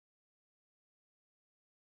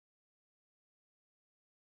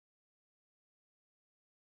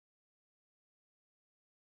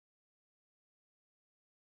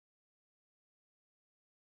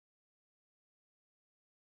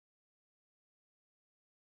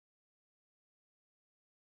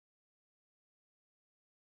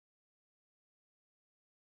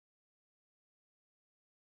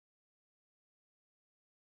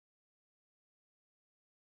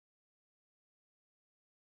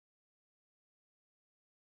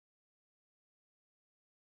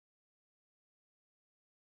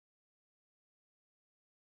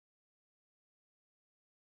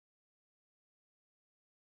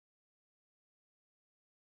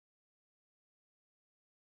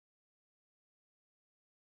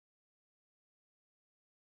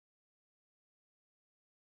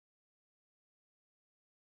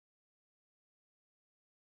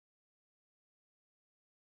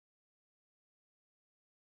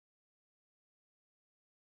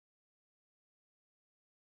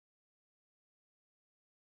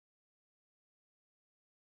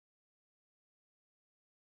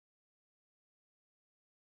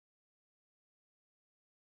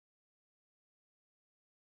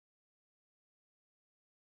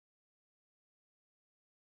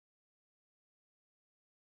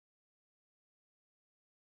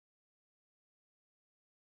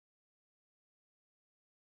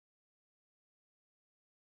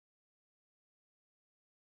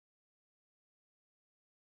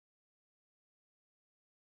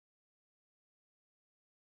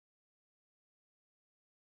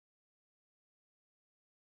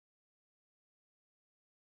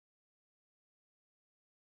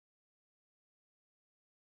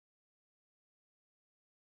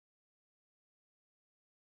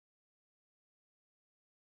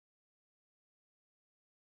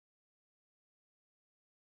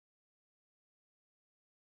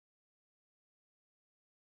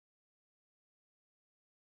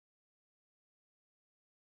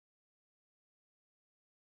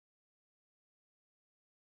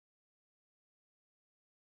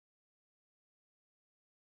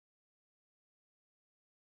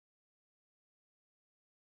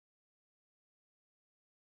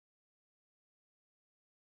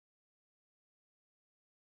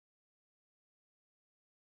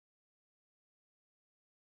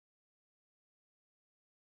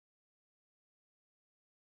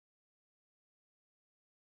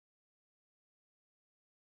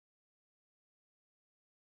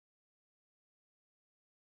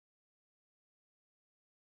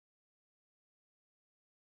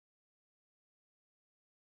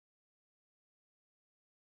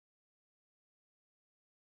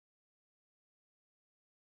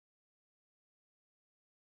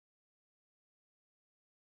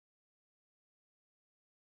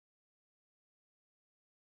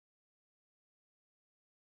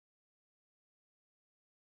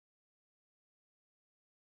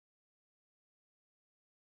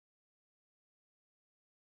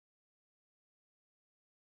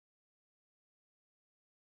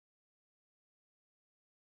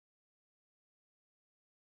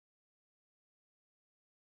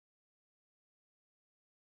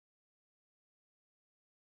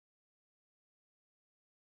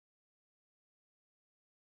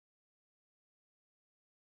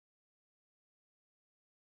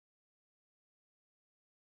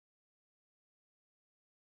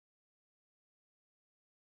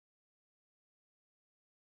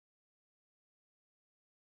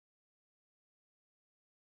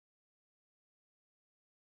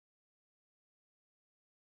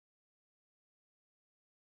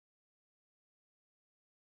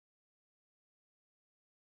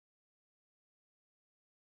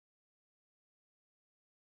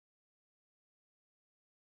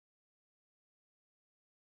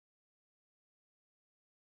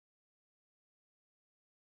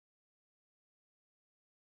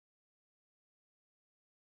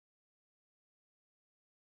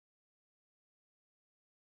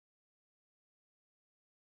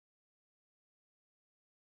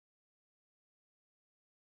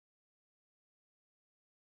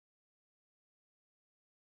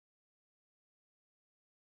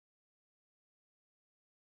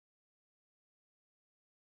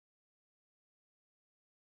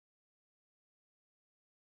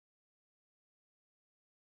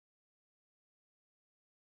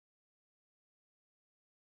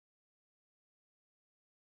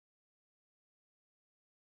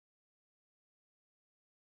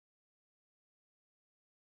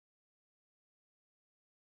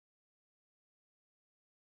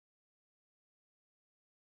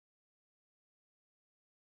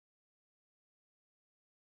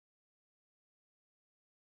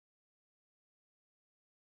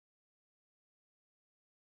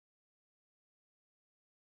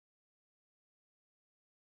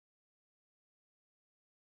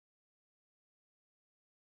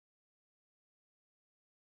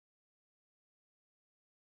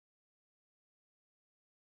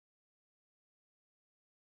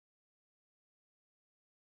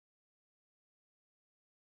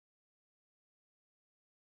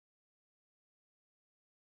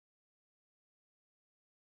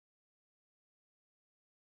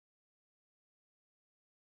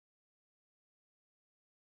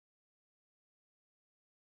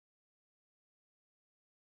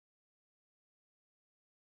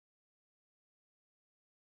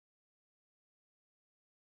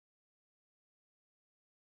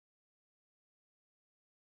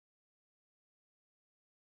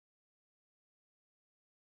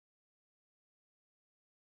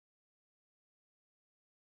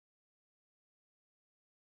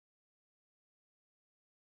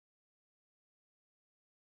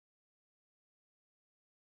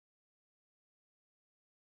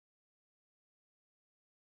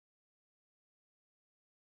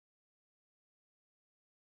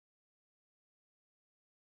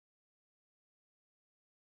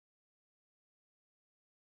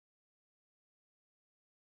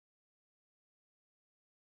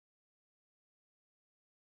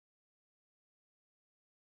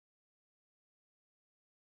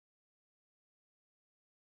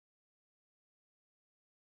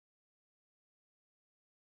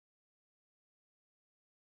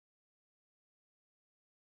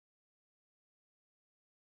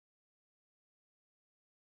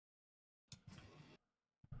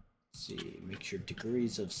see. Make sure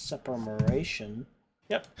degrees of separation.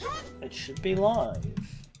 Yep, it should be live.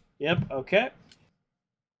 Yep, okay.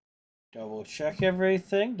 Double check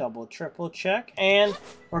everything, double triple check, and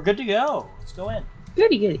we're good to go. Let's go in.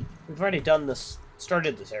 Goody goody. We've already done this,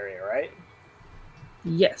 started this area, right?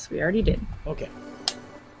 Yes, we already did. Okay,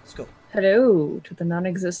 let's go. Hello to the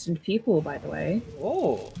non-existent people, by the way.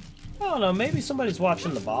 Oh, I don't know, maybe somebody's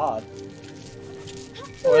watching the VOD.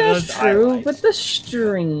 That's true, highlights. But the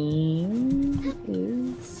stream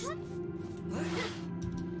is...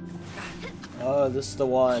 Oh, this is the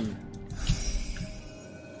one.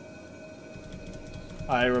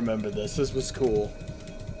 I remember this. This was cool.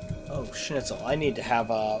 Oh, Schnitzel. I need to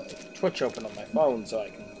have Twitch open on my phone so I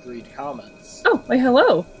can read comments. Oh, wait,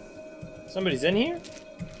 hello. Somebody's in here?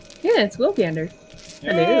 Yeah, it's Wilgander.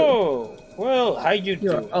 Hello. Well, how you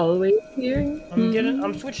doing? You're always here?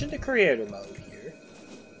 I'm switching to creator mode here.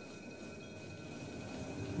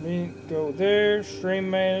 Let me go there,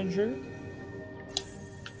 stream manager.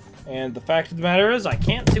 And the fact of the matter is, I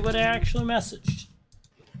can't see what I actually messaged.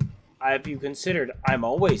 Have you considered I'm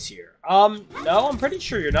always here? No, I'm pretty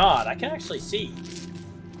sure you're not. I can actually see.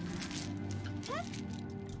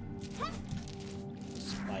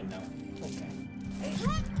 I know. Okay.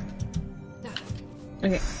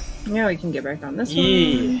 Okay, now we can get back on this one.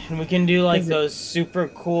 Yeah, and we can do like those super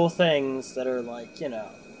cool things that are like, you know.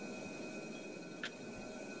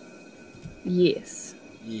 Yes.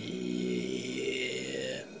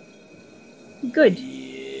 Yeah. Good.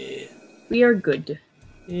 Yeah. We are good.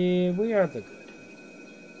 Yeah, we are the good.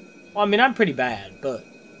 Well, I mean, I'm pretty bad, but...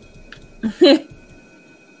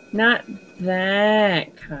 Not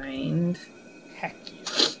that kind. Heck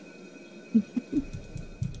yeah.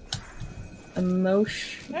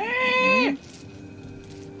 Emotion.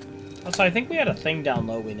 Also, I think we had a thing down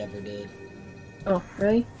low we never did. Oh,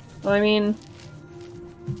 really? Well, I mean...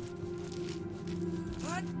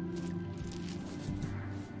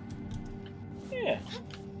 Yeah.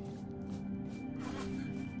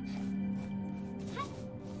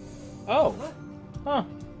 Oh. Huh.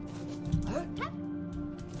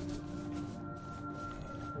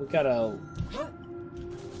 We gotta...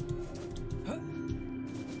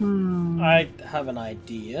 I have an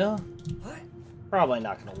idea. Probably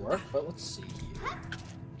not gonna work, but let's see here.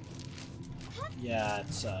 Yeah,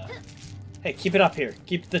 it's, Hey, keep it up here.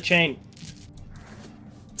 Keep the chain.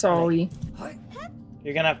 Sorry.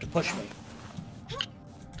 You're gonna have to push me.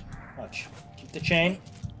 Watch. Keep the chain.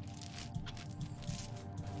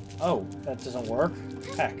 Oh, that doesn't work?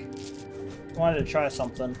 Heck. Wanted to try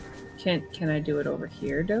something. Can I do it over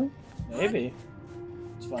here, though? Maybe.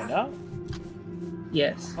 Let's find out.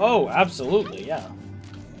 Yes. Oh, absolutely, yeah.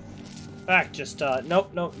 In fact, just,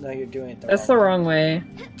 nope, no, you're doing it That's the wrong way.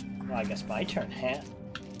 Well, I guess my turn, huh?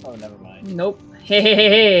 Oh, never mind. Nope.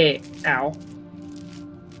 Hey. Ow.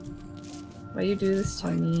 Why you do this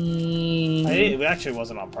to me? It actually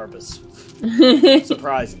wasn't on purpose.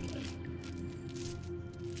 Surprisingly.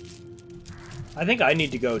 I think I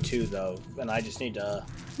need to go too, though, and I just need to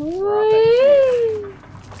drop it.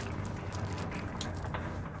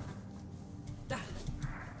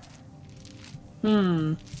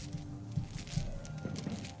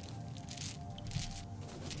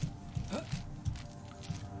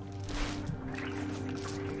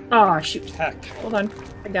 Oh, shoot. Heck. Hold on.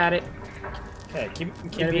 I got it. Okay, keep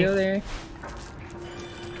Gotta me. go there.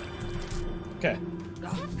 Okay.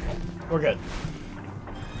 We're good.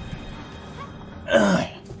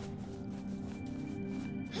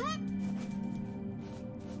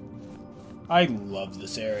 I love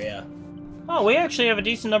this area. Oh, we actually have a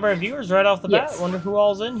decent number of viewers right off the bat. Wonder who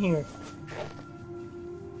all's in here.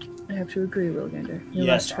 I have to agree, Wilgander.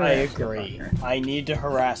 Yes, I agree. I need to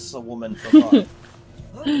harass a woman for fun.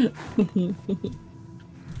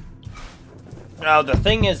 Now, the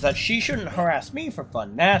thing is that she shouldn't harass me for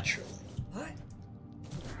fun, naturally.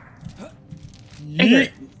 Yeah.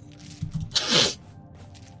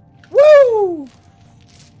 Woo!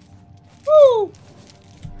 Woo!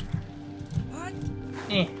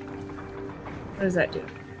 What does that do?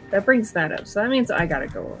 That brings that up, so that means I gotta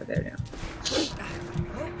go over there now.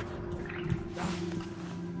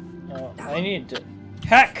 I need to...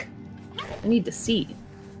 Heck! I need to see.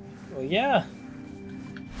 Well, yeah.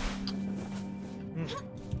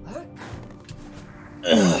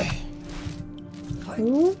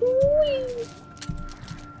 Woo!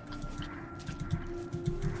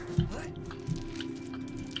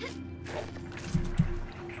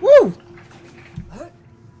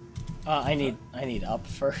 I need up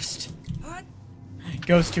first.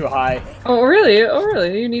 Goes too high. Oh really? Oh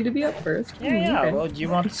really? You need to be up first. Yeah. Okay. Well, do you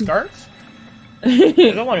want the scarf? I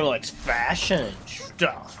don't want to like fashion and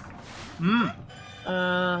stuff.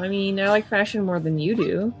 I mean, I like fashion more than you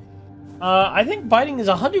do. I think biting is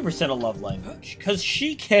 100% a love language, because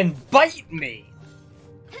she can bite me!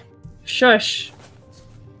 Shush.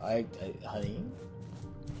 Honey?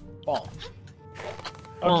 Ball.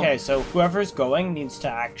 Okay, so whoever's going needs to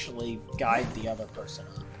actually guide the other person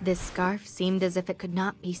up. This scarf seemed as if it could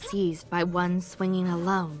not be seized by one swinging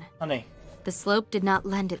alone. Honey. The slope did not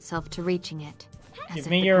lend itself to reaching it, as Give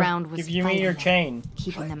if me the your, ground was give me your chain.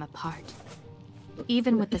 keeping them apart.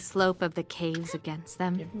 Even with the slope of the caves against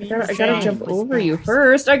them, I gotta jump over you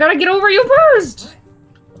first. I gotta get over you first!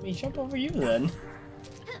 Let me jump over you then.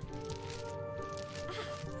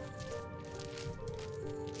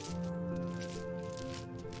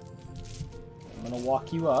 I'm gonna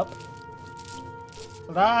walk you up.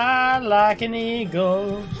 Fly like an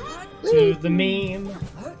eagle to the meme.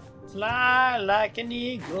 Fly like an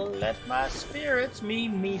eagle, let my spirits meet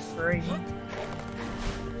me free.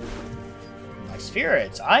 My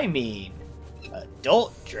spirits, I mean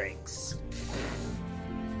adult drinks.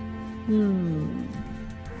 Hmm.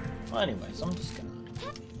 Well, anyways, I'm just gonna...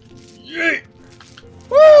 Yeet!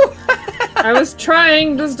 Woo! I was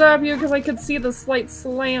trying to stop you because I could see the slight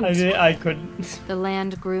slant. I couldn't. the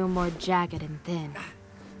land grew more jagged and thin.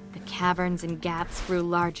 The caverns and gaps grew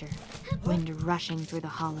larger, wind rushing through the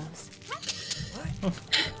hollows.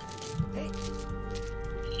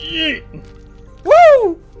 Yeet!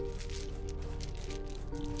 Woo!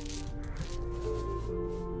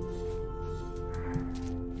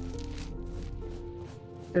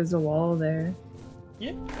 There's a wall there.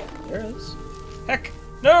 Yeah, there is. Heck,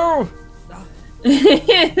 no!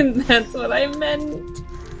 That's what I meant.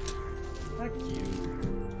 Heck you.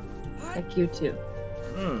 Heck you too.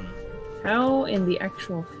 Hmm. How in the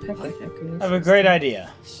actual heck are you I have a great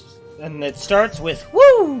idea. And it starts with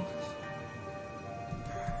woo!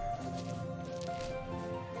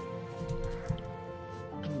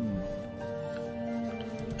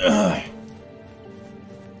 Ugh.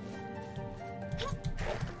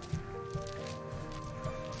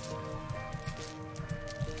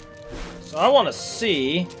 So I want to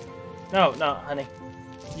see... No, honey.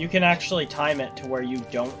 You can actually time it to where you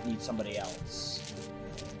don't need somebody else.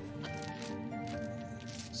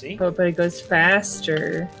 See? Oh, but it goes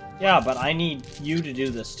faster. Yeah, but I need you to do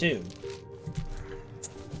this too.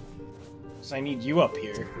 So I need you up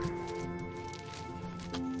here.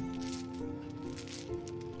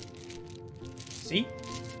 See?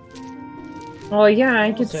 Oh yeah,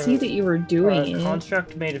 I could see that you were A doing it.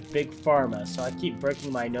 construct made of big pharma, so I keep breaking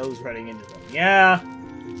my nose running into them. Yeah,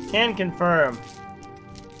 can confirm.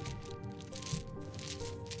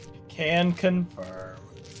 Can confirm.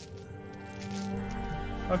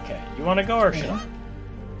 Okay, you want to go or should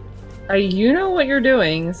I? You know what you're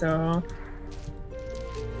doing, so...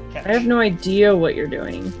 Catch. I have no idea what you're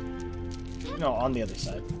doing. No, on the other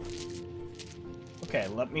side. Okay,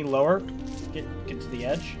 let me lower. Get to the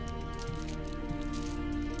edge.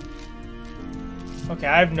 Okay,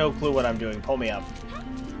 I have no clue what I'm doing. Pull me up.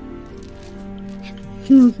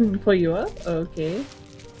 Pull you up? Okay.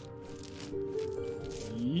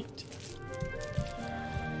 Yeet.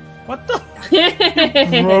 What the?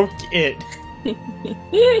 You broke it. You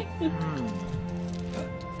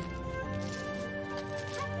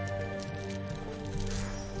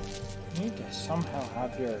need to somehow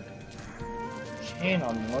have your chain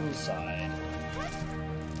on one side.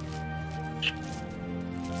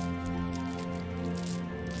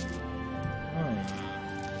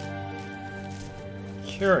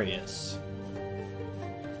 Curious.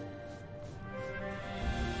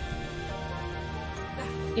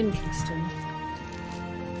 Interesting.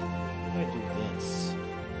 How do I do this?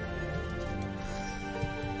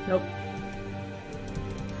 Nope.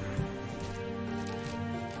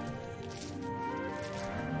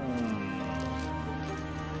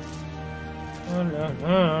 Oh, no,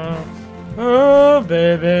 no. Oh,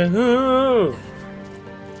 baby. Ooh.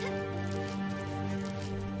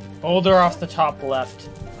 Hold her off the top left.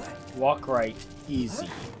 Walk right. Easy.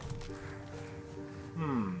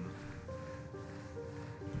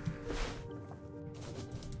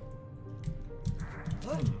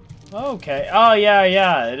 Okay. Oh,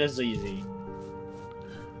 yeah, it is easy.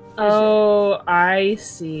 Oh, I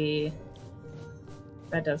see.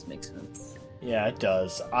 That does make sense. Yeah, it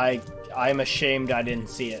does. I'm ashamed I didn't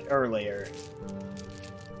see it earlier.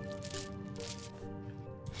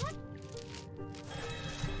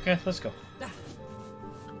 Okay, let's go.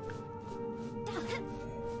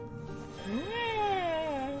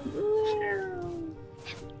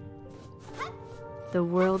 The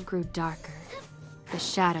world grew darker, the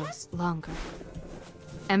shadows longer.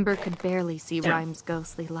 Ember could barely see Rhyme's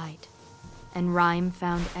ghostly light. and Rhyme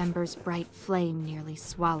found Ember's bright flame nearly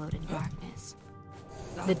swallowed in darkness.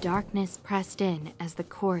 The darkness pressed in as the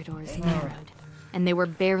corridors narrowed, and they were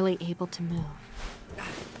barely able to move.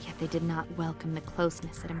 Yet they did not welcome the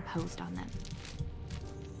closeness it imposed on them.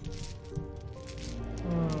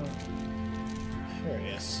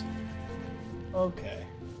 Curious. Okay.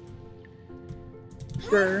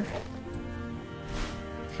 Sure.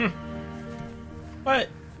 What?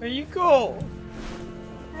 Where you go?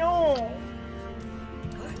 No.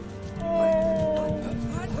 Oh.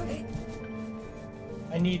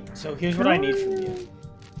 I need. So here's what I need from you.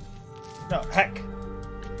 No, heck.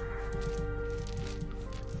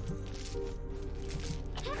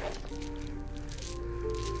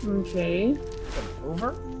 Okay. Come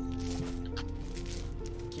over.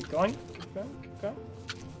 Keep going. Keep going. Keep going.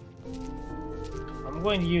 I'm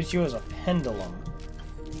going to use you as a pendulum.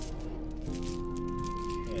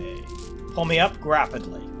 Okay. Pull me up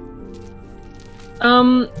rapidly.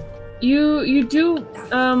 You do,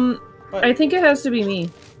 What? I think it has to be me.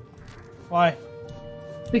 Why?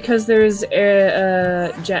 Because there's,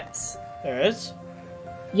 jets. There is?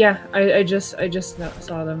 Yeah, I just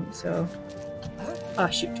saw them, so... Ah,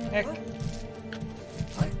 shoot. Heck.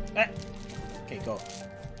 Okay, go.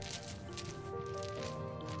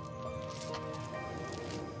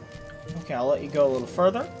 Okay, I'll let you go a little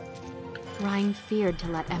further. Rhyme feared to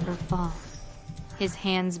let Ember fall. His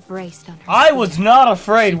hands braced on her. I was not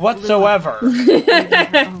afraid whatsoever.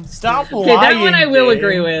 Stop lying. Okay, that one I will dude.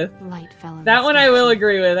 agree with. Light fell on That his one I will face.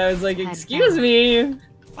 agree with. I was like, excuse me.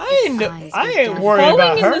 I ain't worried about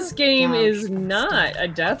Falling in her. this game is Gouged, not a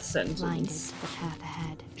death blinded sentence. to the path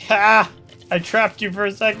ahead. Ha! I trapped you for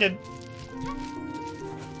a second.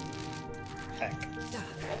 Heck.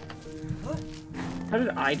 How did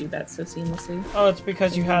I do that so seamlessly? Oh, it's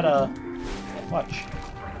because you had a... Watch.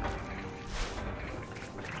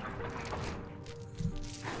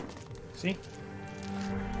 See?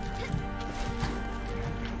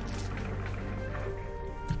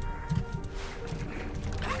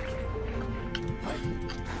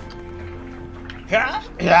 Yeah?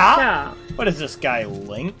 Yeah. What is this guy,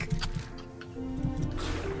 Link?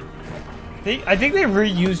 I think they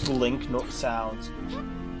reused Link sounds.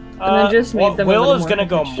 And then just made them a Will little is more gonna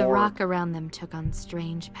go pitched. The more. rock around them took on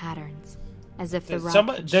strange patterns, as if the rock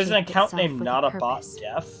had There's an shaped account itself named with Not a Bot purpose,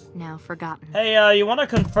 Deaf. now forgotten. Hey, you want to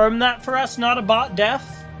confirm that for us, Not a Bot Deaf?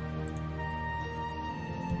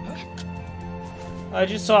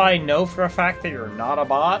 Just so I know for a fact that you're not a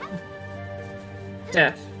bot.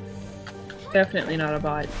 Definitely not a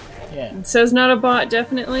bot. Yeah. It says not a bot,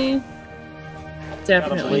 definitely.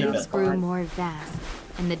 Definitely believe not Caves a grew bot. more vast,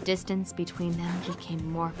 and the distance between them became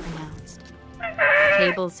more pronounced.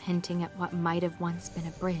 Cables hinting at what might have once been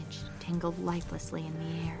a bridge tangled lifelessly in the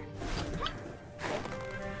air.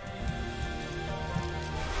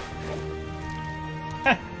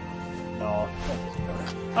 No.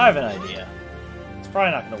 I have an idea. It's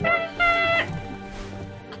probably not gonna work.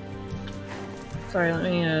 Sorry, let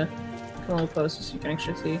me come a little closer so you can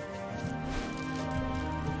actually see.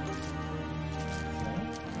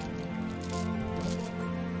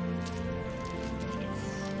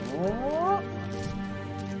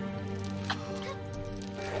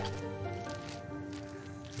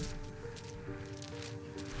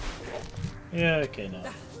 Yeah, okay, no.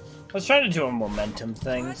 I was trying to do a momentum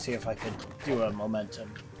thing, see if I could do a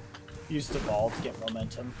momentum. Use the ball to get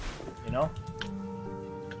momentum, you know?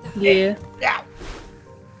 Yeah. Yeah!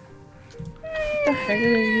 What the heck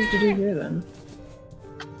are they used to do here then?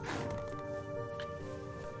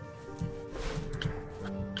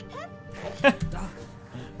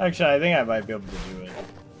 Actually, I think I might be able to do it.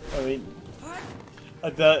 I mean,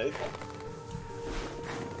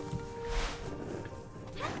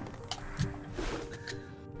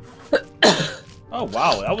 oh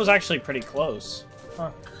wow, that was actually pretty close.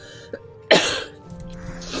 Huh.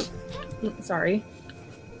 Sorry.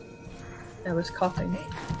 I was coughing.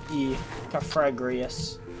 E.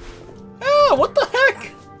 Cafragrius. Ah, what the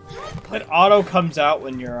heck? That auto comes out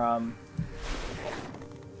when you're,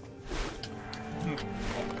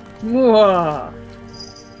 Whoa.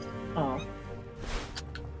 Oh.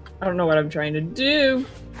 I don't know what I'm trying to do.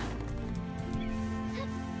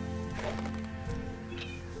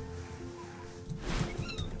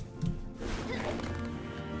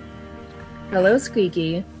 Hello,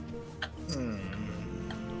 Squeaky.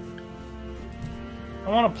 I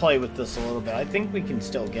want to play with this a little bit. I think we can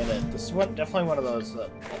still get it. This is definitely one of those that...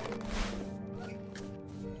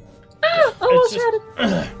 Ah! Almost just-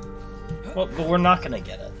 had it. Well, but we're not going to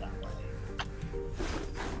get it that way.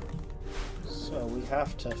 So we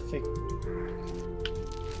have to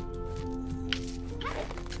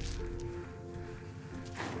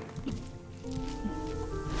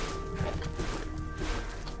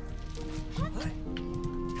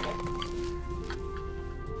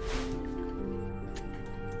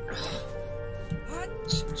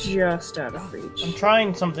just out of reach. I'm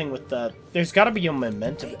trying something with the... There's gotta be a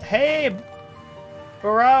momentum. Hey!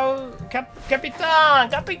 Bro! Capitan!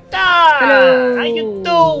 Hello! How you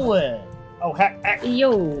doing? Oh, heck.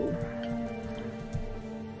 Yo!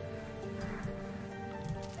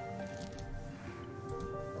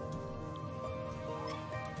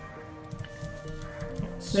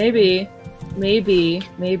 Maybe.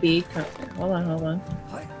 Hold on.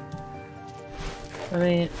 I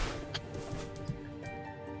mean...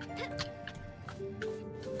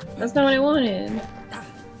 That's not what I wanted.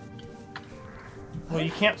 Well,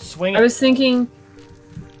 you can't swing it. I was thinking...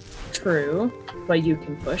 True, but you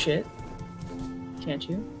can push it. Can't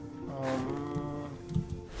you?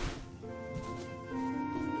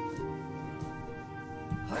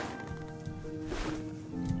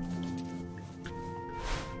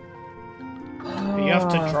 You have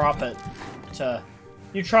to drop it to...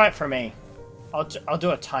 You try it for me. I'll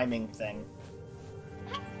do a timing thing.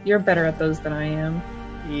 You're better at those than I am.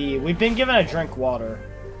 Yeah, we've been given a drink water.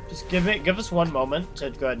 Just give us one moment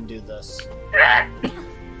to go ahead and do this.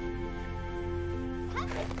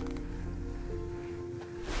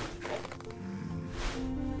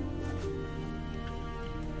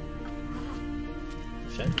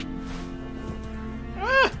 Shit.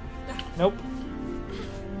 Ah! Nope.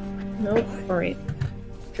 Nope. Alright.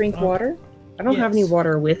 Drink water? I don't have any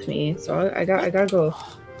water with me, so I gotta go.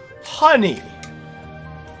 Honey!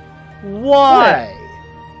 Why? What?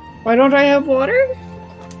 Why don't I have water?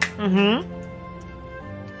 Mm-hmm.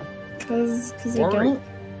 Cause I don't.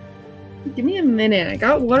 Give me a minute. I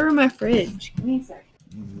got water in my fridge. Give me a sec.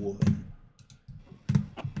 Woman.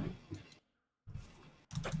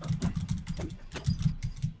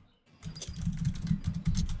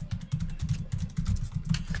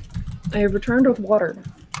 I have returned with water.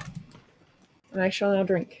 And I shall now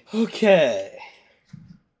drink. Okay.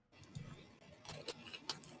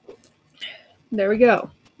 There we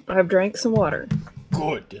go. I've drank some water.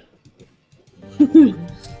 Good.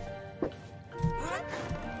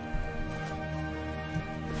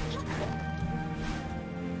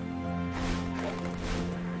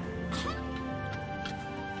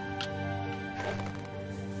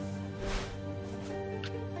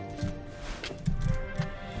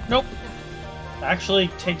 Nope. Actually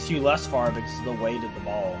takes you less far because of the weight of the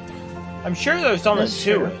ball. I'm sure there's something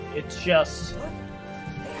to it. It's just...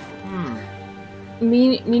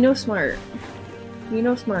 Me no smart. Me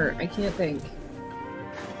no smart. I can't think.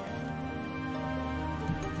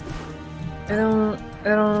 I don't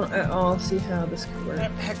at all see how this could work.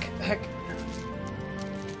 Heck.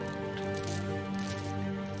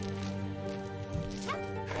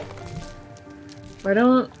 Why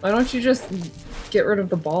don't you just get rid of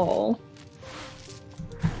the ball?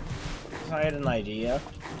 I had an idea.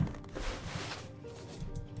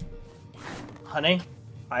 Honey,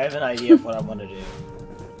 I have an idea of what I want to do.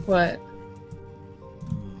 What?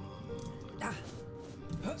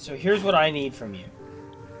 So here's what I need from you.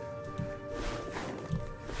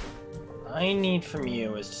 I need from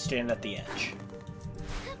you is to stand at the edge.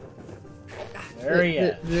 Very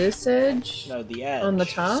edge. This edge? No, the edge. On the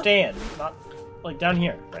top? Stand, not like down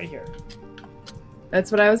here, right here.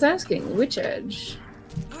 That's what I was asking. Which edge?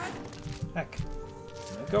 Heck.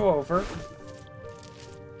 I'm gonna go over.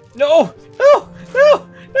 No! No! No!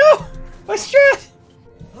 No! My strat!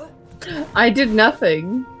 I did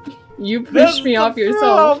nothing. You pushed me off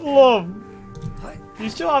yourself. Problem. You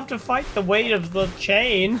still have to fight the weight of the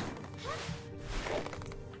chain.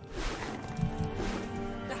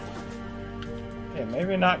 Yeah,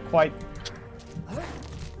 maybe not quite.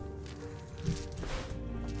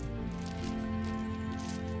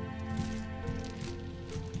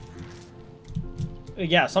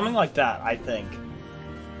 Yeah, something like that, I think.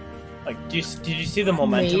 Like, did you see the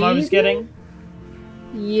momentum I was getting?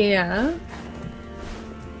 Yeah.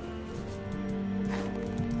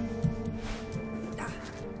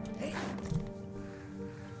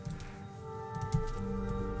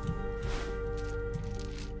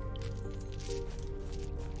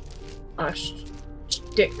 Ah,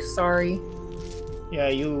 shtick, sorry. Yeah,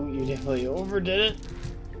 you definitely overdid it.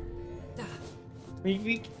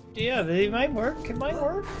 Yeah, it might work. It might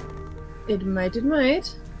work. It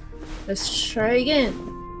might. Let's try again.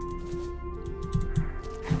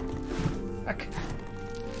 Heck.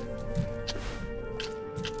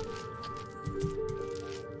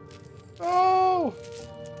 Oh!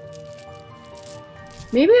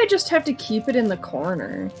 Maybe I just have to keep it in the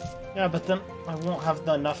corner. Yeah, but then I won't have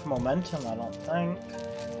enough momentum, I don't think.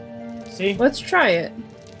 See? Let's try it.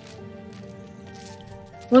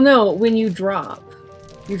 Well, no, when you drop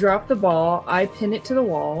the ball, I pin it to the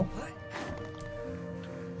wall.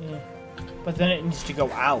 Yeah. But then it needs to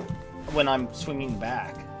go out when I'm swinging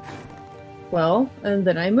back. Well, and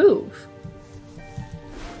then I move.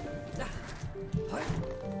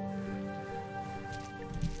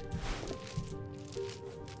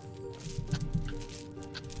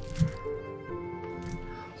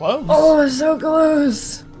 Close. Oh, so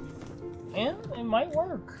close! Yeah, it might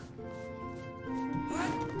work.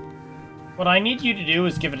 What I need you to do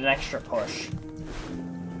is give it an extra push.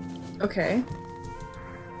 Okay.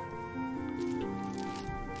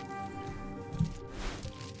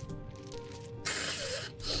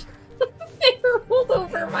 I rolled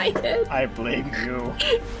over my head. I blame you.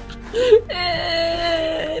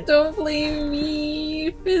 Don't blame me.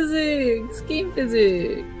 Physics. Game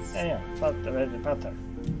physics. Yeah, about that.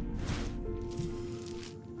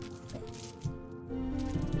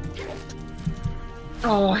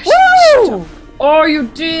 Oh, woo! Oh, you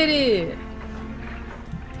did it!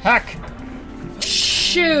 Heck!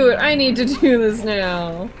 Shoot, I need to do this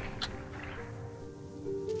now.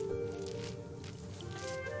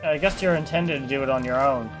 I guess you're intended to do it on your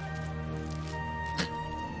own.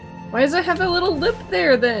 Why does it have a little lip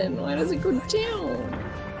there then? Why does it go down?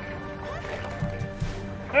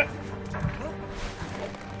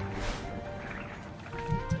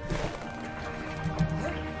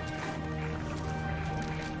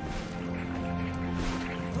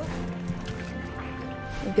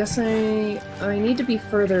 I guess I need to be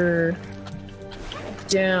further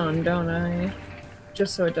down, don't I?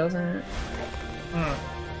 Just so it doesn't.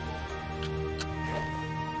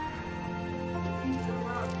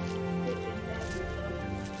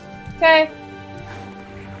 Okay.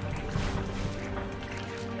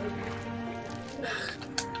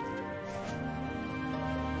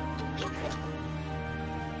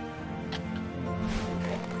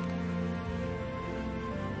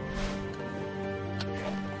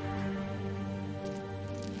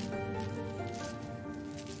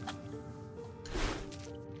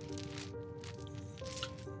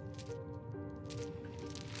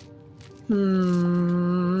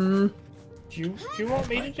 Do you want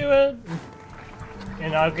me to do it?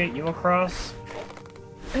 And I'll get you across?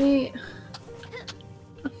 I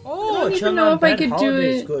Oh, don't even know if I could do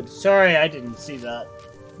is it. good. Sorry, I didn't see that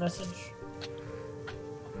message.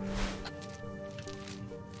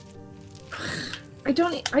 I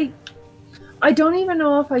don't even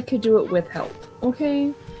know if I could do it with help,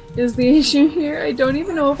 okay? Is the issue here. I don't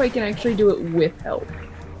even know if I can actually do it with help.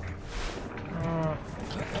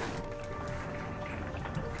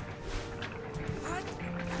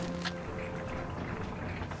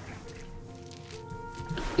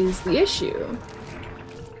 Is the issue.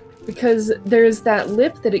 Because there's that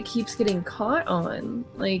lip that it keeps getting caught on.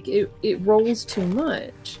 Like, it rolls too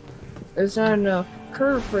much. There's not enough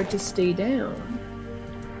curve for it to stay down.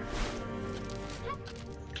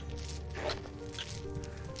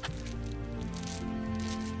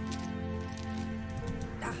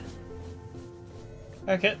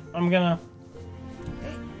 Okay, I'm gonna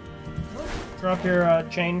drop your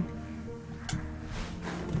chain.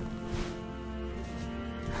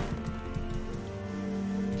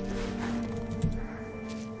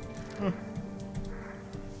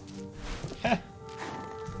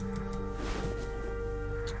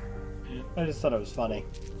 I just thought it was funny.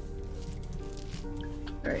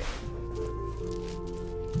 Alright.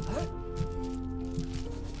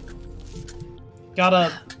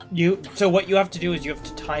 So what you have to do is you have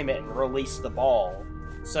to time it and release the ball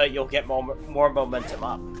so that you'll get more momentum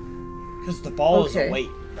up. Because the ball is a weight,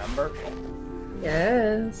 remember?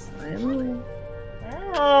 Yes, I am.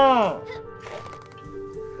 Oh.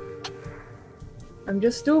 I'm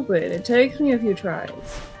just stupid. It takes me a few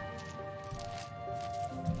tries.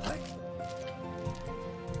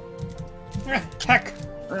 Heck!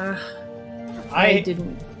 I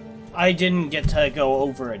didn't get to go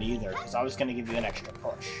over it either, because I was going to give you an extra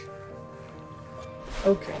push.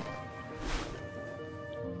 Okay.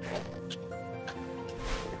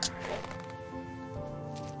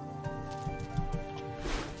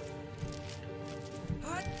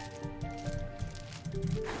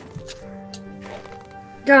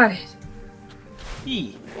 Got it.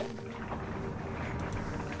 E.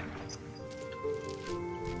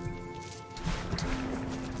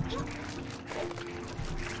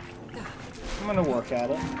 I'm gonna work at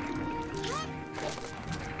it.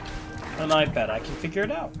 And I bet I can figure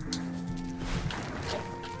it out.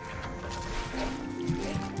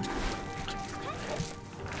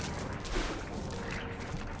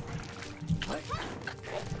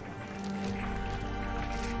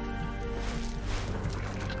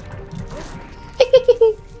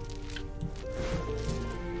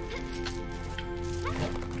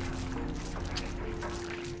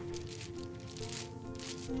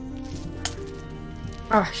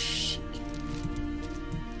 Ah, shit.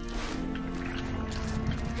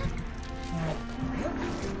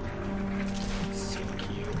 Let's see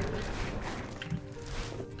here.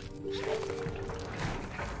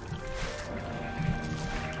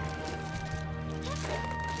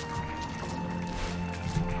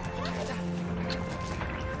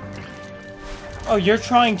 Oh, you're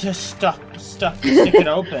trying to stick it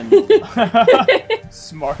open.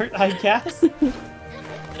 Smart, I guess.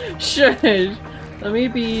 Shush. Let me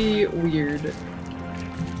be weird.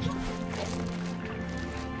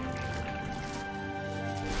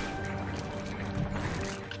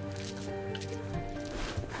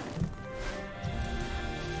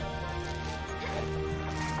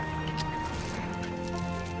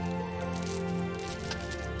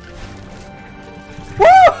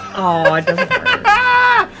 Oh, it doesn't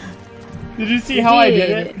work. Did you see how I did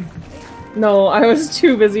it? No, I was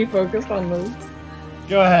too busy focused on those.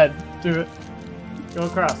 Go ahead, do it. Go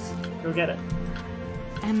across. Go get it.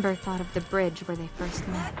 Ember thought of the bridge where they first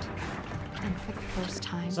met. And for the first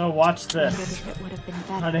time, So watch she wondered this. if it would have been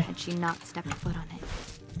better Honey. had she not stepped foot on it.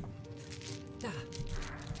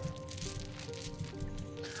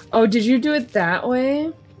 Oh, did you do it that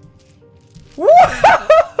way?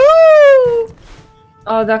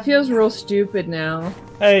 Oh, that feels real stupid now.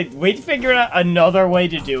 Hey, we figured out another way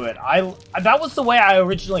to do it. That was the way I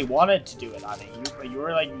originally wanted to do it, honey. You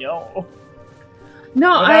were like, no.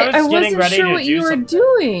 No, I was getting wasn't ready sure to what do you were something.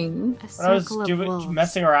 doing. A When I was circle of wolves,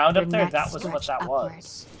 messing around up their there, that necks was what stretched that upward,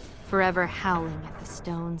 was. forever howling at the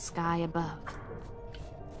stone sky above.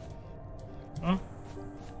 Hmm?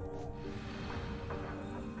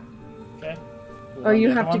 Okay. Oh, you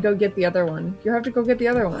want the have other to one? go get the other one. You have to go get the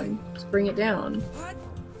other one. Just bring it down.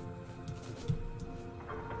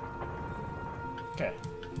 Okay.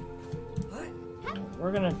 What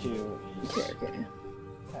we're gonna do is... Okay.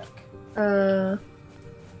 Heck.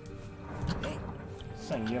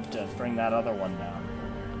 Thing, you have to bring that other one down.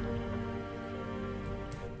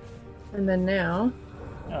 And then now...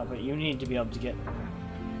 No, but you need to be able to get...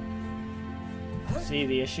 See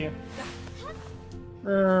the issue?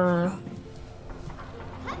 Because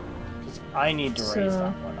I need to raise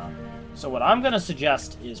that one up. So what I'm gonna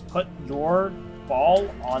suggest is put your ball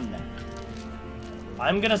on there.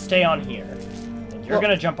 I'm gonna stay on here. And you're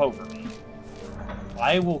gonna jump over me.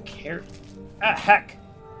 I will carry... Ah, heck!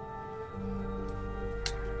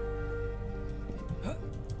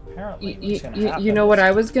 Apparently, what's gonna happen you know what is-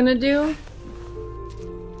 I was gonna do?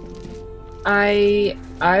 I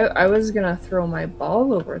was gonna throw my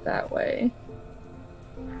ball over that way.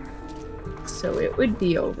 So it would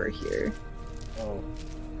be over here. Oh.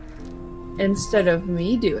 Instead of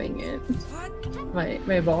me doing it.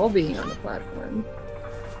 My ball being on the platform.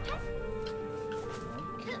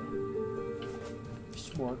 Okay.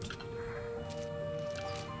 Sport.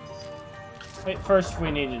 Wait, first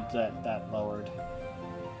we needed that lowered.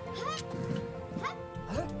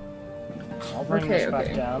 I'll bring Okay, this back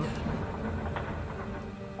okay. down.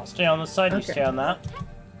 I'll stay on this side, you Okay. stay on that.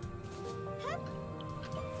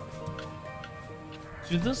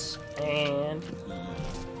 Do this, and...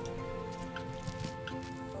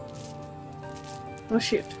 Oh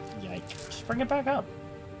shoot. Yikes. Just bring it back up.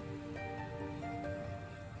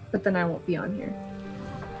 But then I won't be on here.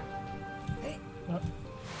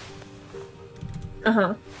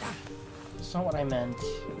 Uh-huh. That's not what I meant.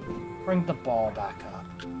 Bring the ball back up.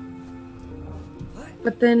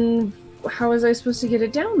 But then how was I supposed to get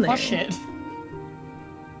it down there? Push it.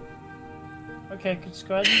 Okay, just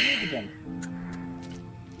go ahead and do it again.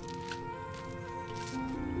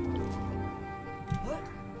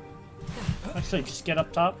 Actually, just get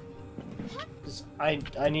up top. 'Cause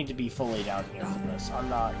I need to be fully down here for this. I'm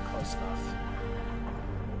not close enough.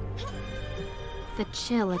 The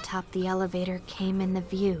chill atop the elevator came in the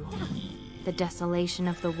view. The desolation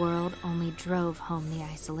of the world only drove home the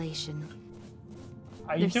isolation.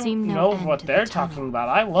 I There don't seemed no know end what to they're the tunnel, talking about.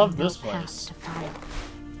 I love no this path place. to follow.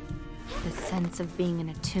 The sense of being in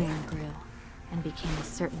a tomb grew and became a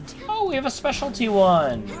certainty. Oh, we have a specialty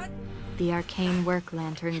one. The arcane work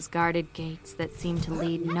lanterns guarded gates that seemed to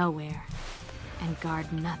lead nowhere and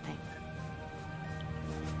guard nothing.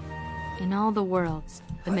 In all the worlds,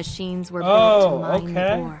 the machines were built to mine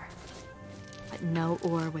the ore. But no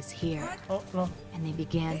ore was here, Oh, no. and they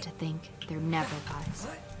began to think there never was.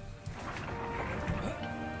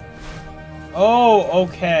 Oh,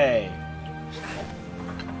 okay.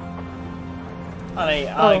 Honey,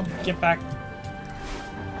 get back.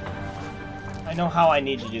 I know how I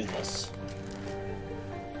need to do this.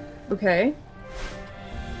 Okay.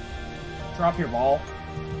 Drop your ball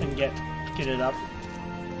and get it up.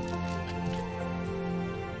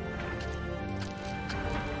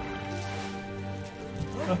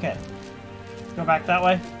 Okay. Go back that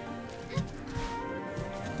way.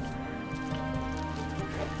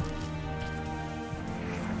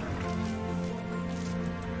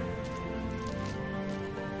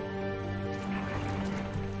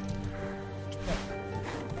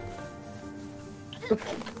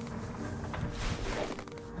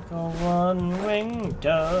 Go one-winged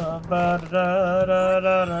dove. The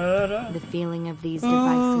feeling of these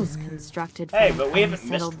devices constructed from but we haven't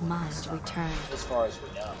missed unsettled mind returned. as far as we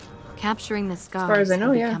know. Capturing the scars far as I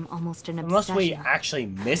know, had yeah. become almost an Unless obsession. we actually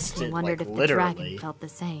missed They it, wondered like, if the dragon literally. felt the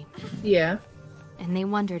same. Yeah. And they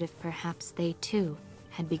wondered if perhaps they too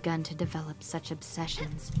had begun to develop such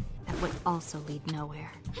obsessions that would also lead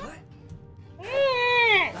nowhere.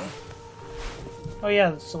 Oh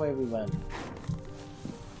yeah, that's the way we went.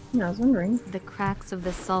 Yeah, I was wondering. The cracks of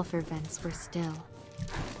the sulfur vents were still.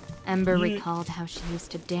 Ember recalled how she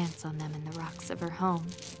used to dance on them in the rocks of her home.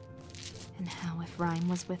 And how if Rhyme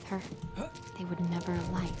was with her, they would never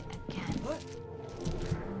alight again.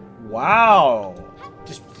 Wow!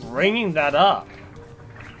 Just bringing that up.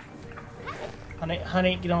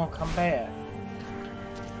 Honey, you don't come back.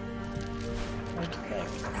 Okay.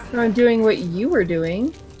 I'm doing what you were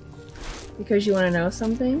doing. Because you want to know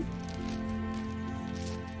something?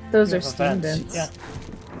 Those You are have steam events. vents. Yeah.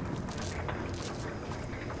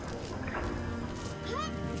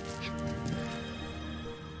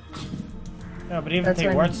 No, but even That's if they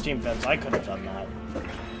when- weren't steam vents, I could have done that.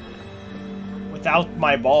 Without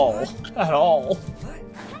my ball. At all.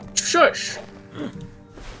 Shush!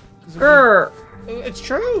 'Cause Grr! it's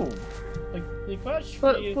true! Like what?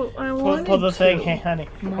 But You- I pull wanted the thing, to. hey honey.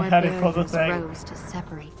 More Hey honey, pull the barriers thing. rose to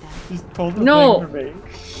separate them. Just pull the No. thing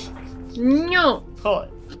for me. No! Pull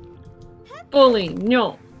it. Bully,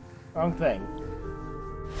 no! Wrong thing.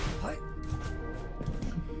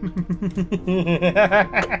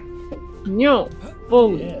 No!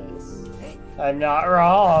 Bully! Yes. I'm not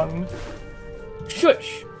wrong.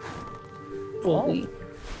 Shush! Bully.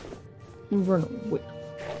 Run away.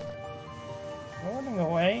 Running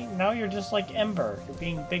away? Now you're just like Ember. You're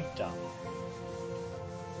being big dumb.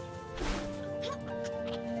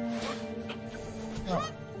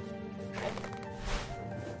 Oh.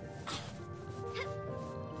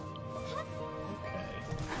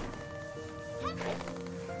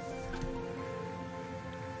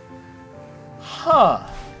 Huh.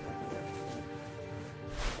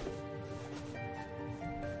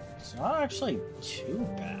 It's not actually too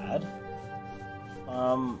bad.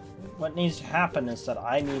 What needs to happen is that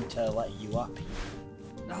I need to let you up here.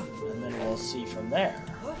 And then we'll see from there.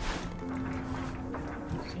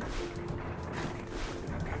 See?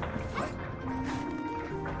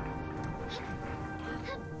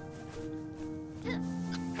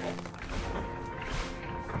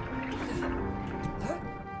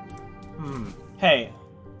 Hey.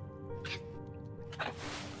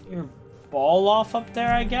 Your ball off up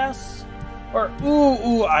there, I guess? Or,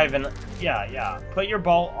 ooh, Ivan. Yeah. Put your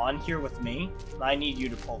ball on here with me. I need you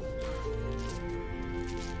to pull it.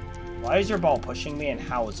 Why is your ball pushing me, and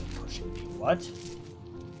how is it pushing me? What?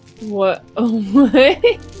 What? Oh, what?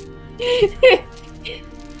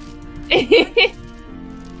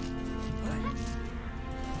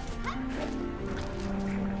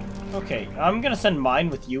 Okay, I'm gonna send mine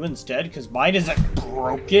with you instead, because mine isn't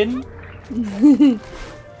broken. No,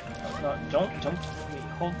 don't. Wait,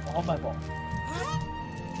 hold my ball.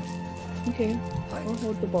 Okay, I'll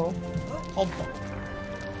hold the ball. Hold the ball.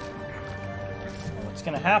 What's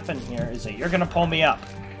gonna happen here is that you're gonna pull me up.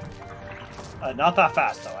 Not that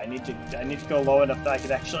fast though. I need to go low enough that I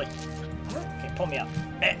could actually. Okay, pull me up.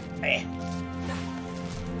 Okay.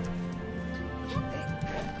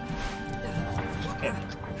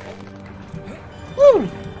 Woo!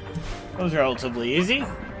 That was relatively easy.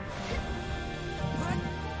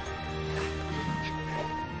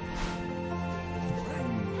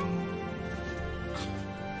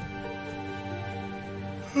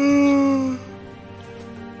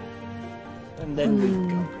 And then we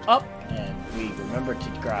go up, and we remember to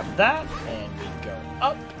grab that, and we go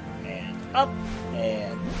up, and up,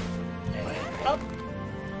 and up.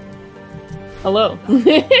 Hello.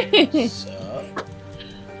 So,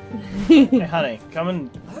 hey, honey, come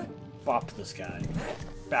and bop this guy.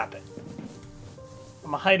 Bap it.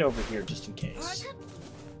 I'm gonna hide over here just in case.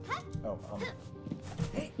 Oh,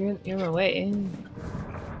 You're in my way.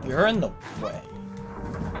 you're in the way.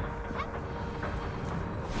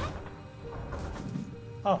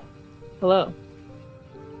 Oh. Hello.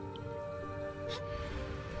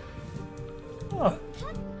 Oh.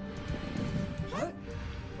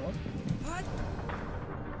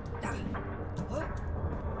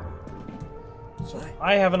 So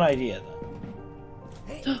I have an idea then.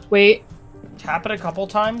 Wait. Tap it a couple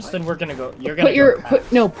times, then we're gonna go. You're Put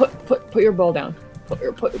gonna put your ball down. Put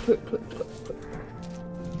your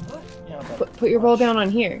Yeah, but put your ball down on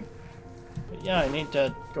here. Yeah, I need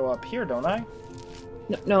to go up here, don't I?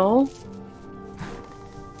 No.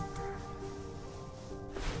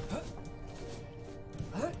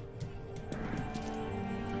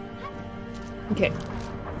 Okay.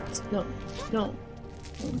 No. No.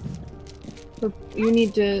 You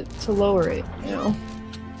need to lower it, you know?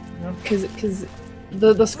 Because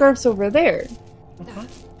the scarf's over there.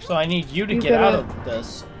 So I need you to get out of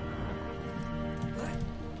this.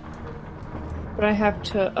 But I have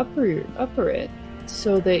to upper it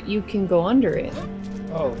so that you can go under it.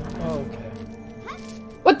 Oh, okay.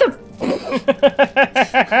 What the?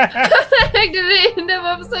 How did it end up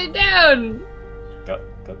upside down? Go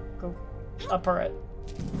upper it.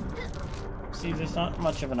 See, there's not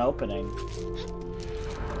much of an opening.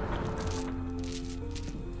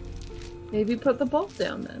 Maybe put the bolt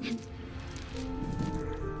down then.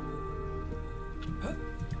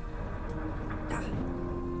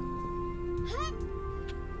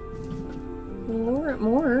 Lower it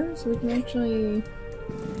more so we can actually.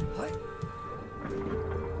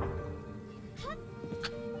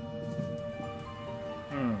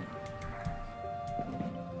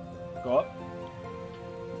 Go up.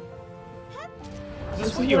 This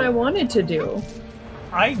is what I wanted to do.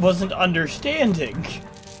 I wasn't understanding.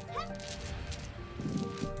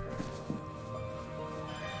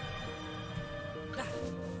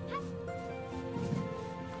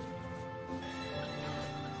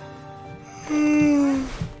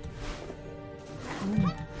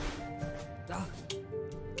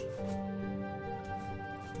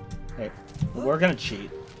 Hey, we're gonna cheat.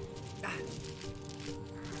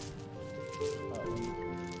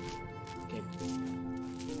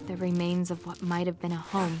 The remains of what might have been a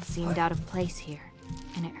home seemed out of place here,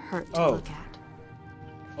 and it hurt to look at.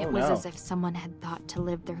 It was as if someone had thought to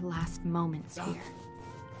live their last moments here.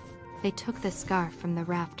 They took the scarf from the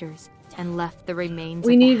rafters and left the remains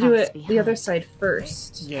We of need the to do house it behind. the other side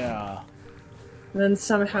first. Yeah. And then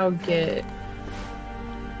somehow get.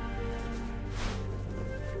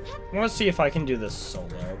 I want to see if I can do this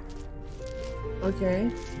solo.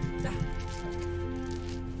 Okay.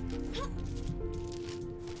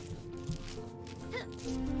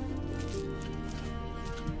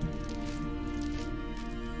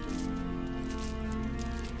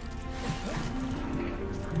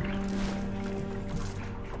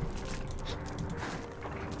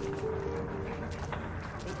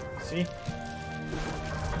 See?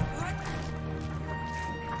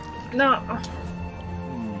 No.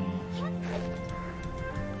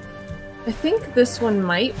 I think this one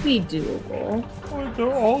might be doable. Oh,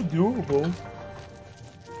 they're all doable.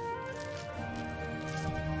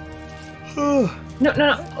 No.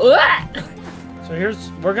 Ugh! So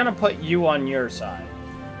we're gonna put you on your side.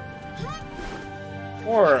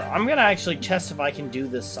 Or, I'm gonna actually test if I can do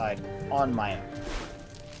this side on my own.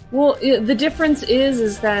 Well, the difference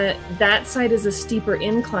is that that side is a steeper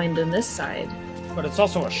incline than this side. But it's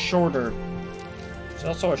also a shorter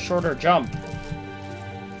jump.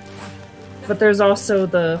 But there's also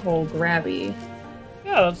the whole grabby.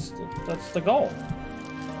 Yeah, that's the goal.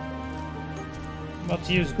 I'm about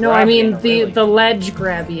to use No, I mean really... the ledge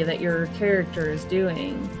grabby that your character is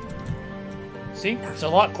doing. See? It's a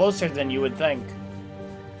lot closer than you would think.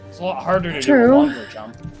 It's a lot harder to do True. a longer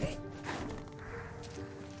jump.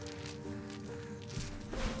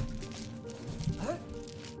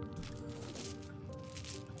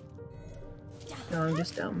 No, I'm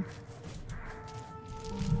just dumb.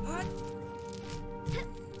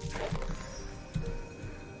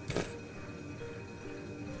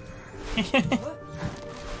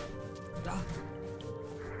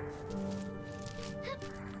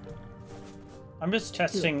 I'm just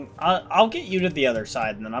testing. I'll get you to the other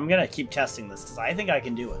side, and then I'm gonna keep testing this because I think I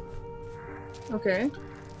can do it. Okay.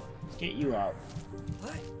 Let's get you out.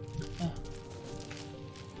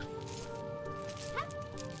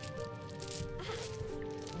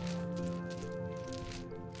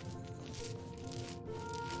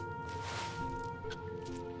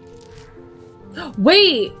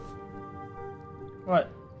 Wait! What?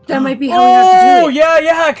 That might be how we have to do it. Oh,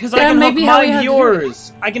 yeah, because I That can might hook be how we mine have to to do it.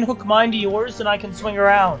 yours. I can hook mine to yours, and I can swing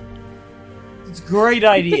around. It's a great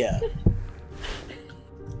idea.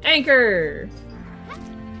 Anchor!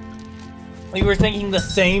 We were thinking the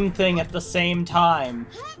same thing at the same time.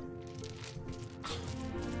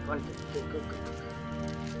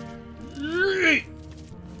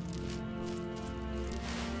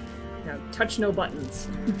 Now, touch no buttons.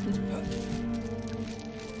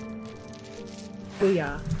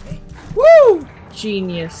 Booyah. Woo!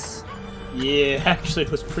 Genius. Yeah, actually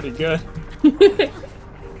it was pretty good.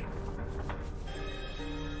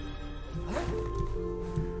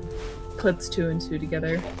 Clips 2 and 2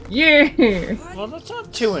 together. Yeah! Well, that's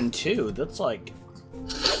not 2 and 2. That's like...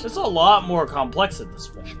 It's a lot more complex at this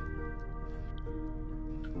point.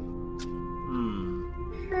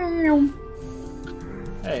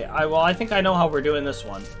 Hey, I think I know how we're doing this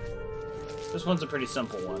one. This one's a pretty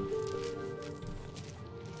simple one.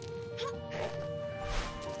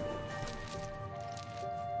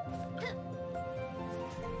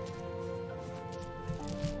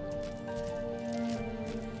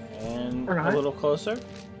 And a little closer.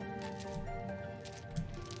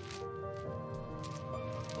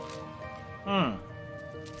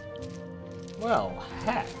 Well,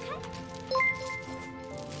 heck.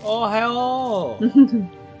 Oh, hell!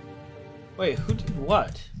 Wait, who did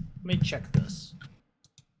what? Let me check this.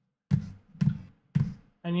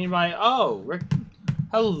 I need my... Oh, Rick...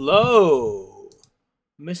 Hello!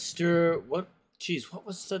 Mr... What? Jeez, what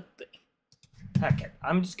was the thing? Heck it.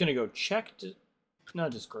 I'm just gonna go check... No,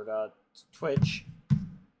 Discord, Twitch.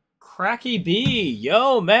 Cracky B!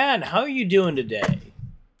 Yo, man! How are you doing today?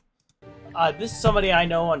 This is somebody I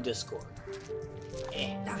know on Discord.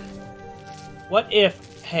 What if...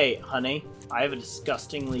 Hey, honey, I have a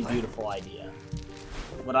disgustingly beautiful idea.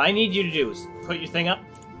 What I need you to do is put your thing up.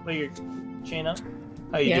 Put your chain up.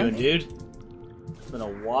 How you doing, dude? It's been a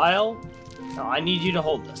while. Now I need you to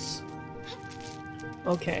hold this.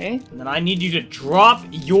 Okay. And then I need you to drop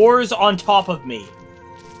yours on top of me.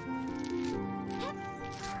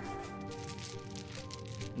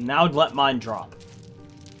 Now let mine drop.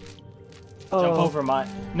 Jump over mine.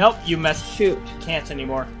 Nope, you messed. Shoot. Can't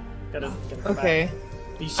anymore. Gotta come okay. Back.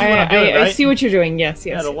 You see what I'm doing, right? I see what you're doing. Yes,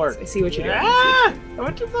 yes. That'll work. I see what you're doing. Ah! I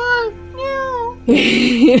went too far. No.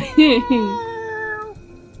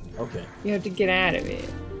 Okay. You have to get out of it.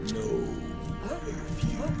 No, I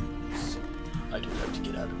refuse. I don't have to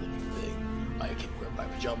get out of anything. I can wear my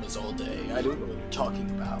pajamas all day. I don't know what you're talking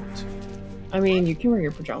about. I mean, you can wear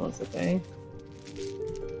your pajamas all day.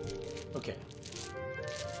 Okay.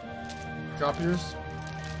 Drop yours.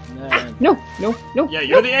 Then... No, no, no. Yeah,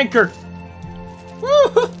 you're the anchor.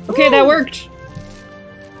 Okay, that worked.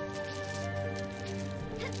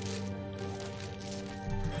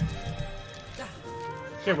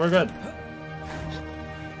 Okay, we're good.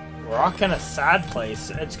 We're all kind of sad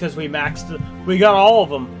place. It's because we maxed. We got all of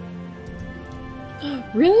them.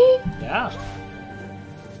 Really? Yeah.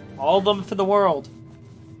 All of them for the world.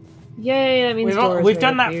 Yay! That means we've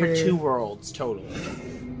done that for 2 worlds total.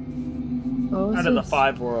 Oh, out of the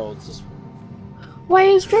 5 worlds. Why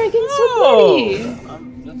is Dragon so pretty?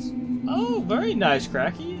 Oh, very nice,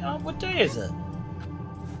 Cracky. What day is it?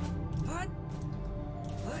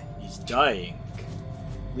 He's dying.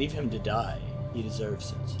 Leave him to die. He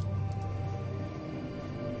deserves it.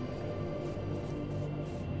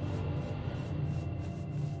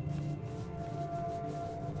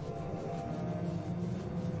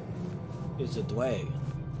 It's a Dwayne.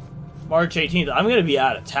 March 18th. I'm going to be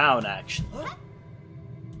out of town, actually.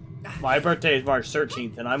 My birthday is March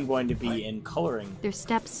 13th, and I'm going to be in coloring. Their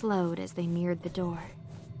steps slowed as they neared the door.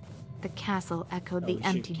 The castle echoed the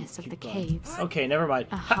emptiness of the caves. Okay, never mind.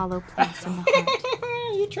 A hollow place in the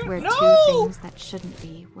heart, where 2 things that shouldn't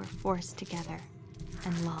be were forced together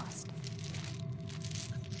and lost.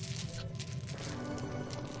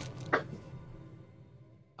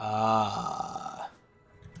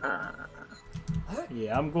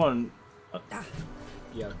 Yeah, I'm going...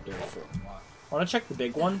 yeah, therefore. Want to check the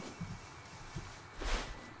big one?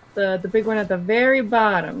 The big one at the very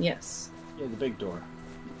bottom, yes. Yeah, the big door.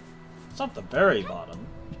 It's not the very bottom.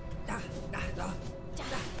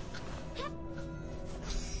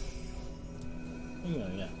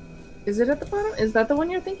 Yeah. Is it at the bottom? Is that the one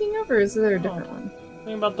you're thinking of, or is there a different one?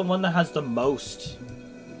 Think about the one that has the most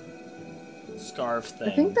scarf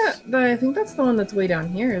things. I think that's the one that's way down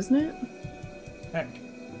here, isn't it? Heck.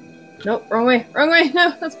 Nope, wrong way. Wrong way.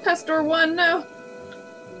 No, that's past door 1. No.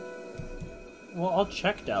 Well, I'll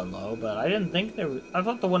check down low, but I didn't think there was... I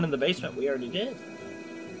thought the one in the basement we already did.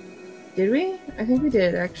 Did we? I think we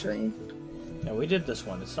did, actually. Yeah, we did this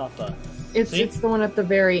one. It's not the... It's the one at the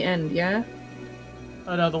very end, yeah?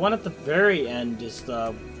 Oh no, the one at the very end is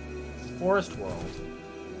the forest world.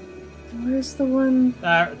 Where's the one?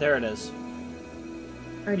 There it is.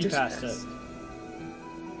 I just passed it.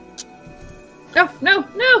 No, no,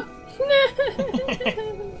 no!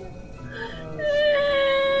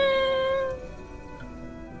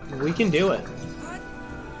 We can do it.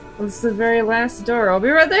 It's the very last door. I'll be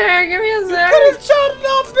right there. Give me a sec. You could have shot it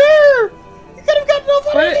off there! You could have gotten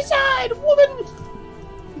off on any side, woman!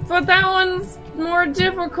 But that one's more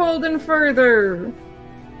difficult and further.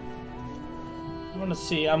 I'm gonna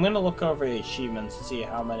see. I'm gonna look over the achievements and see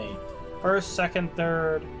how many. First, second,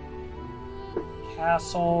 third.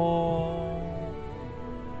 Castle.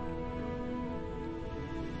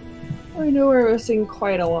 I know we're missing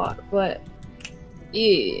quite a lot, but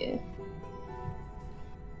yeah.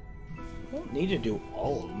 I don't need to do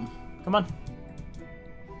all of them. Come on.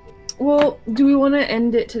 Well, do we want to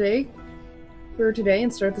end it today? For today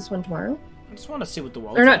and start this one tomorrow? I just want to see what the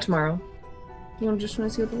world's Or not like. tomorrow. You just want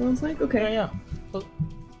to see what the world's like? Okay. Yeah.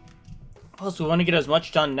 Plus, we want to get as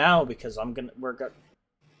much done now because I'm gonna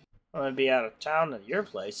be out of town at your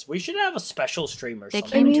place. We should have a special stream or They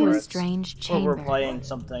something. came to where a it's- strange where chamber. we're playing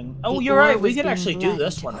something. Oh, The you're ore right. We was could being actually do bled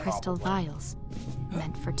this into one. crystal Probably. vials,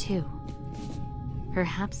 meant for two.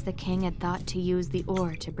 Perhaps the king had thought to use the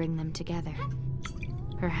ore to bring them together.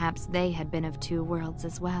 Perhaps they had been of two worlds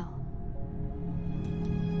as well.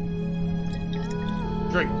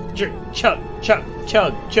 Drink, chug, chug, chug,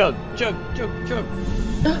 chug, chug, chug, chug.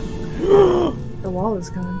 The wall is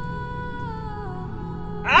gone.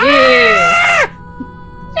 Ah! Yeah!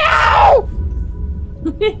 No!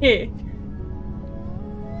 What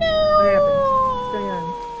happened? What's going on?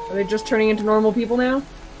 Are they just turning into normal people now?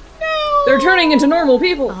 No! They're turning into normal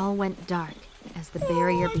people! All went dark as the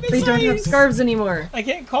barrier They began don't to have scarves anymore. I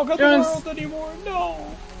can't conquer the Don't- world anymore. No.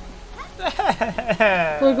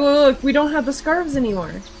 Look, look, we don't have the scarves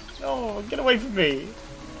anymore. No, get away from me.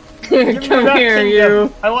 Give me Come that here, kingdom.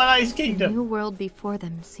 you. I want Ice The Kingdom. new world before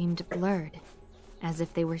them seemed blurred, as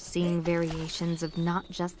if they were seeing variations of not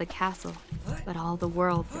just the castle, but all the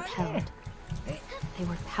worlds it held. They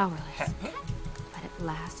were powerless, but at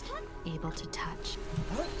last able to touch.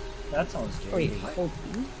 That sounds Wait, dirty. hold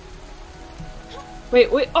on. Wait,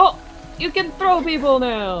 oh! You can throw people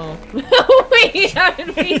now! Wait, how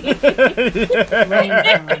did we? Rain fell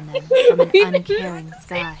on them from an uncaring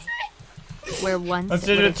sky, where once Let's it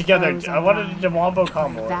do would it have together. frozen I wanted alive to do wombo and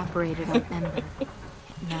combo. evaporated on ember, it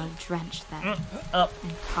now drenched them Up.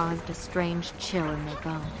 and caused a strange chill in their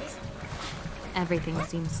bones. Everything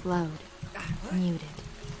seemed slowed, muted.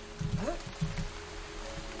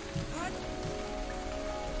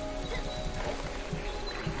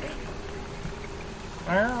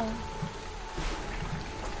 Ow.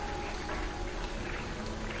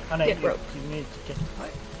 Honey, Get rope. you need to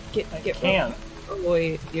Get I rope. can't. Oh,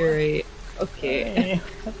 wait, you're right. Okay. Hey.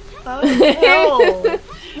 Oh, no.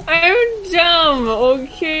 I'm dumb,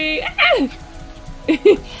 okay?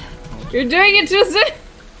 You're doing it too soon!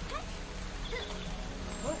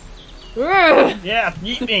 Yeah,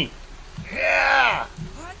 eat me. Yeah.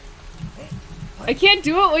 I can't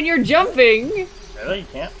do it when you're jumping! Really? You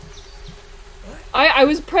can't? I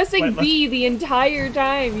was pressing Wait, let's- B the entire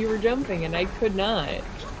time you were jumping and I could not.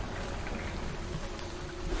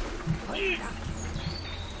 Eat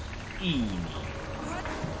me.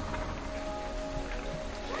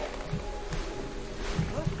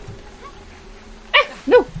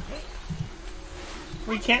 No!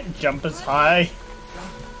 We can't jump as high.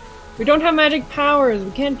 We don't have magic powers,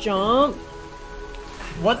 we can't jump.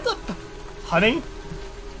 What the? Honey?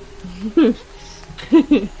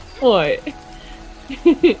 What?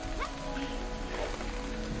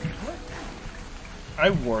 I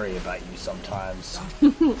worry about you sometimes.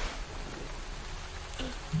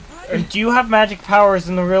 Do you have magic powers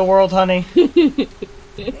in the real world, honey?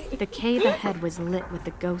 The cave ahead was lit with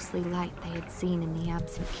the ghostly light they had seen in the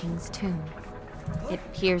absent king's tomb. It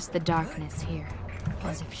pierced the darkness here,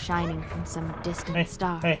 as if shining from some distant Hey,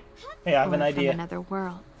 star. hey, I have or an idea. From another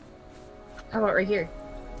world. How about right here?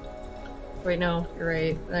 Wait, no, you're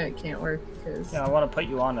right. That can't work because. Yeah, I want to put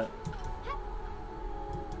you on it.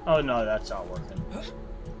 Oh no, that's not working.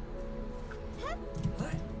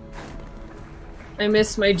 I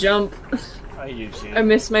missed my jump. I do too. I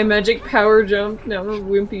missed my magic power jump. Now a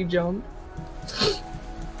wimpy jump.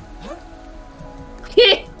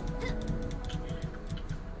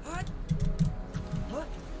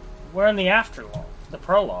 We're in the afterlog, the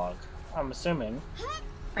prologue. I'm assuming.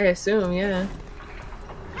 I assume, yeah.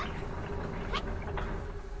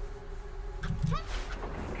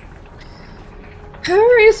 How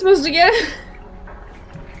are you supposed to get?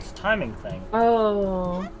 It's a timing thing.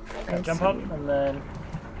 Oh. I Jump see. up and then.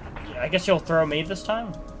 Yeah, I guess you'll throw me this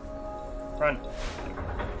time. Run.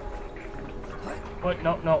 What?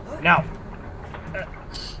 No, no, now.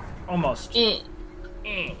 Almost. Eh.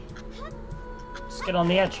 Just get on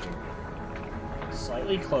the edge here.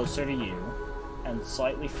 Slightly closer to you, and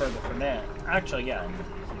slightly further from there. Actually, yeah.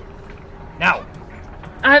 Now!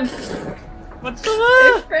 What's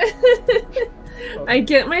the I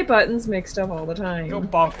get my buttons mixed up all the time. Go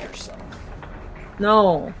bonk yourself.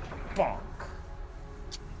 No. Bonk.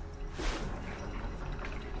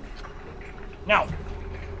 Now.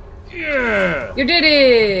 Yeah. You did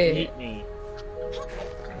it! Eat me.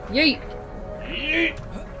 Yeet! Yeet.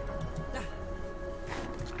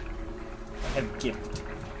 I have gift.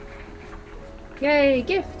 Yay,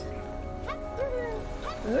 gift!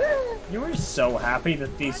 You were so happy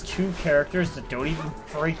that these two characters that don't even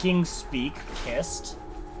freaking speak kissed?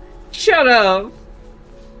 Shut up!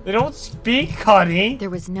 They don't speak, honey! There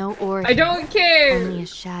was no order. I don't care! Only a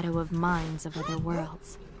shadow of minds of other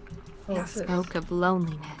worlds. It spoke of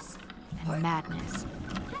loneliness and madness.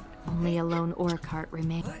 Only a lone ore cart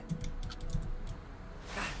remained.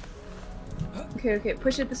 Okay, okay,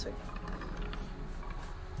 push it this way.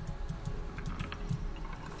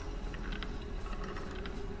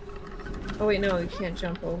 Oh wait, no, you can't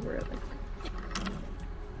jump over it.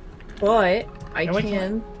 But I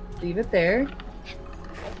can leave it there.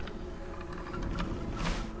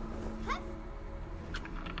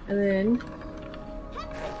 And then...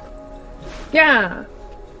 Yeah!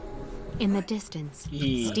 In the distance,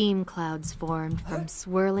 steam clouds formed from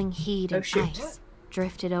swirling heat and ice,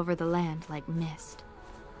 drifted over the land like mist.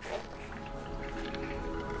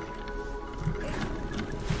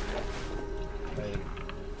 Wait,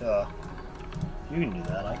 duh. You can do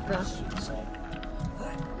that, I can just do the same.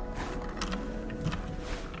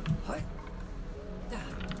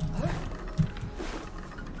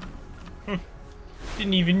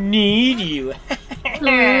 Didn't even need you.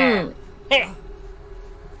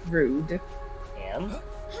 Rude. And?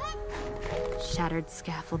 Shattered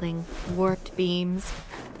scaffolding, warped beams.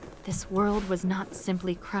 This world was not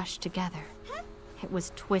simply crushed together. It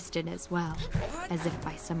was twisted as well, as if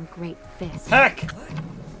by some great fist. Heck!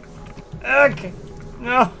 Heck!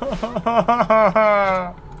 No!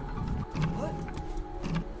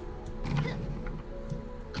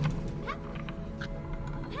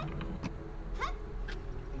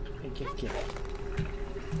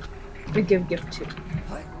 We give gift too.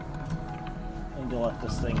 I need to let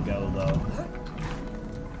this thing go, though.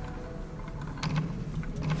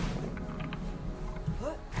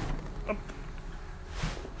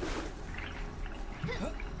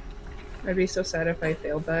 I'd be so sad if I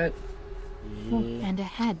failed that. Yeah. And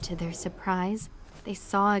ahead, to their surprise, they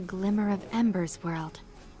saw a glimmer of Ember's world,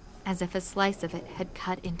 as if a slice of it had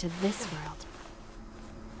cut into this world.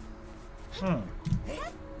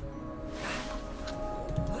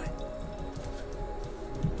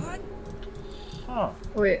 Huh.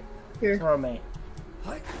 Wait, here. Throw me.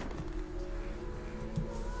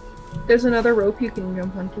 There's another rope you can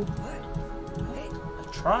jump onto.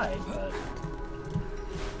 I tried, but...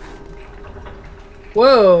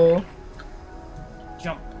 Whoa!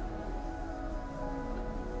 Jump.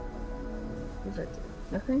 What does that do?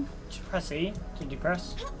 Nothing? Did you press E? Did you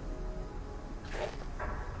press?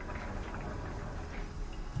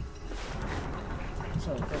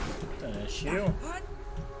 So that's an issue.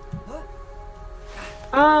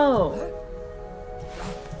 Oh!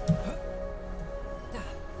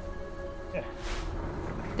 Yeah.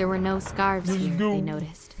 There were no scarves Let's here, go. they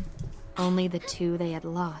noticed. Only the two they had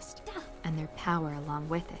lost, and their power along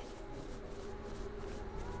with it.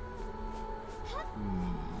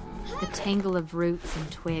 The tangle of roots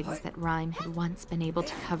and twigs that Rhyme had once been able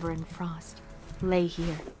to cover in frost lay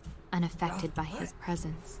here, unaffected by his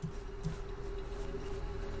presence.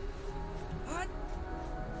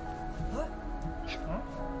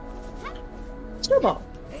 Snowball!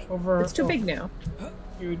 Over. It's too big now.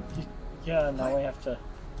 Yeah, now we have to.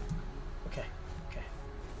 Okay.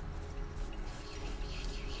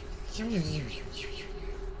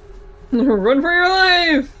 Run for your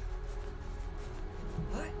life!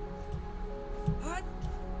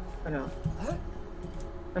 Oh no.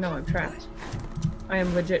 Oh no, I'm trapped. I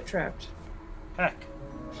am legit trapped. Heck.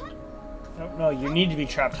 No, you need to be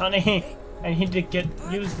trapped, honey. I need to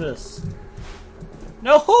use this.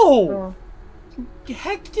 No! Oh. You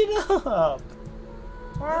hecked it up!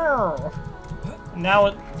 Wow. Now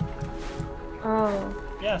it... Oh.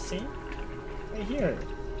 Yeah, see? Right here.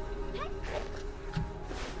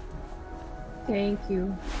 Thank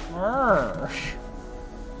you.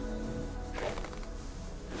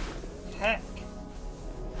 Heck.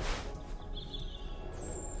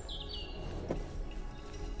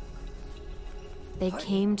 They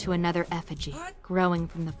came to another effigy, growing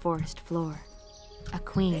from the forest floor. A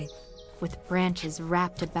queen, with branches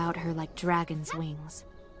wrapped about her like dragon's wings.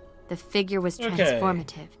 The figure was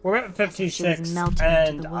transformative. We're at as if 56, she was melting and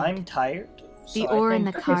into the wood. I'm tired. The so ore I in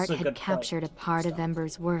the think cart this is a had good captured a point. part of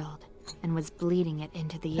Ember's world, and was bleeding it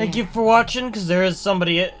into the air. Thank you for watching, because there is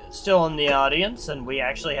somebody still in the audience, and we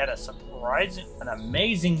actually had an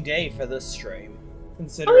amazing day for this stream.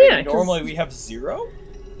 Considering yeah, 'cause- normally we have 0?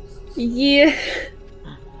 Yeah.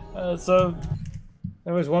 So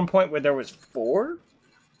there was one point where there was 4?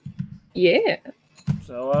 Yeah.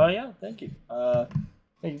 So, yeah, thank you.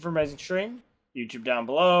 Thank you for amazing stream. YouTube down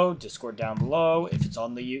below, Discord down below. If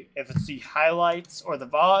it's the highlights or the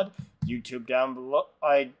VOD, YouTube down below.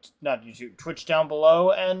 Not YouTube, Twitch down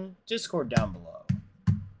below, and Discord down below.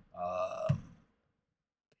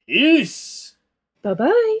 Peace.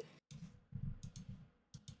 Bye-bye.